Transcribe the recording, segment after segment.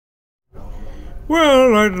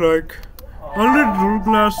Well, I'd like a little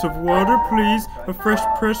glass of water, please. A fresh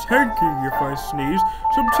pressed hanky if I sneeze.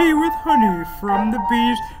 Some tea with honey from the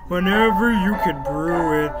bees. Whenever you can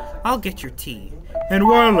brew it, I'll get your tea. And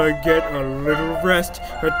while I get a little rest,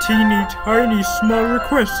 a teeny tiny small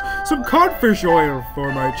request. Some codfish oil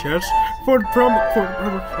for my chest. For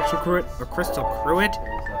a crystal cruet.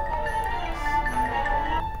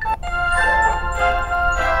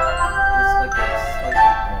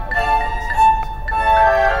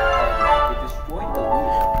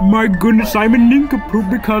 My goodness, I'm a nincompoop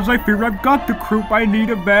because I fear I've got the croup. I need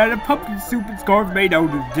a van of pumpkin soup and scarf made out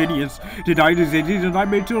of zinnias. Tonight is Indies and I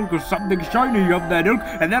made silk of something shiny of that ilk,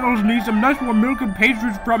 and then I'll need some nice warm milk and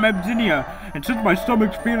pastries from Absinia. And since my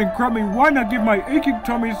stomach's feeling crummy, why not give my aching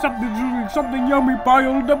tummy something yummy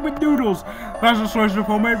piled up with noodles? That's a slice of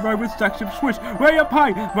homemade rye with stacks of Swiss. Way up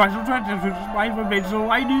high, so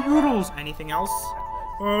I need noodles. Anything else?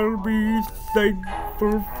 I'll be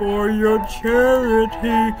thankful for your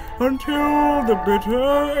charity until the bitter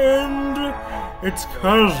end. It's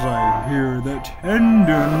 'cause I hear that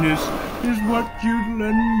tenderness is what you'd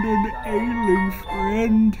lend an ailing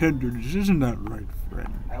friend. Tenderness, isn't that right,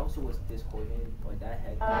 friend? I also was disappointed by that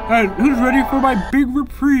head. Hey, who's ready for my big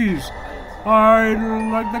reprise? I'd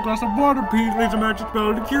like the glass of water, please. Lays a magic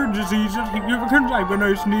spell to cure diseases. When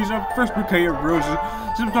I sneeze, a fresh bouquet of roses.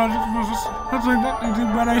 Sometimes it's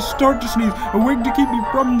when I start to sneeze, a wig to keep me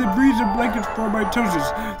from the breeze and blankets for my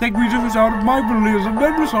toes. Take me to the sound of my balloons and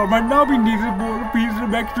then on my knobby knees and more a piece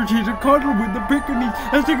of extra cheese and cuddle with the pickaninnies.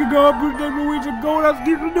 I think I go up with them always and go and I'll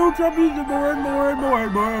steal the no troubles and more and more and more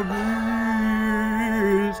and more.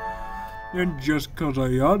 Please. And just 'cause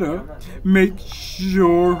I oughta, make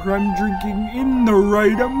sure I'm drinking in the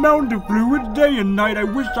right amount of fluids day and night. I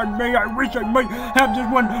wish I might have just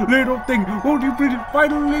one little thing. Won't you please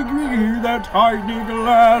finally give me that tiny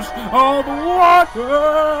glass of water?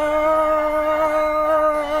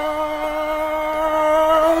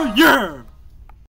 Yeah!